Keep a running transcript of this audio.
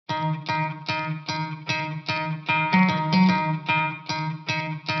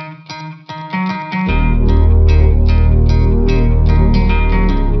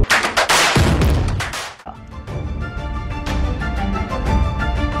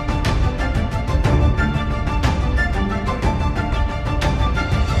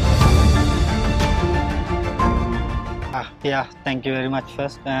Yeah, thank you very much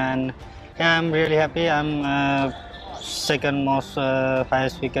first, and yeah, I'm really happy. I'm second most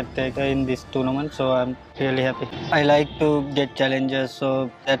highest wicket taker in this tournament, so I'm really happy. I like to get challenges,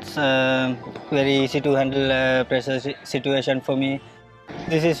 so that's very easy to handle pressure situation for me.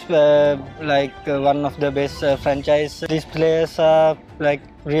 This is one of the best franchise. These players are like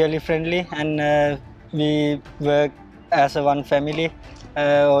really friendly, and we work as a one family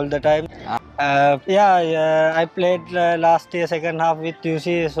all the time. I played last year second half with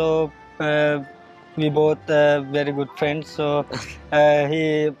UC, so we both very good friends. So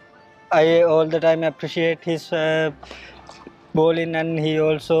I all the time appreciate his bowling, and he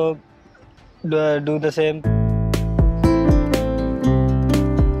also do the same.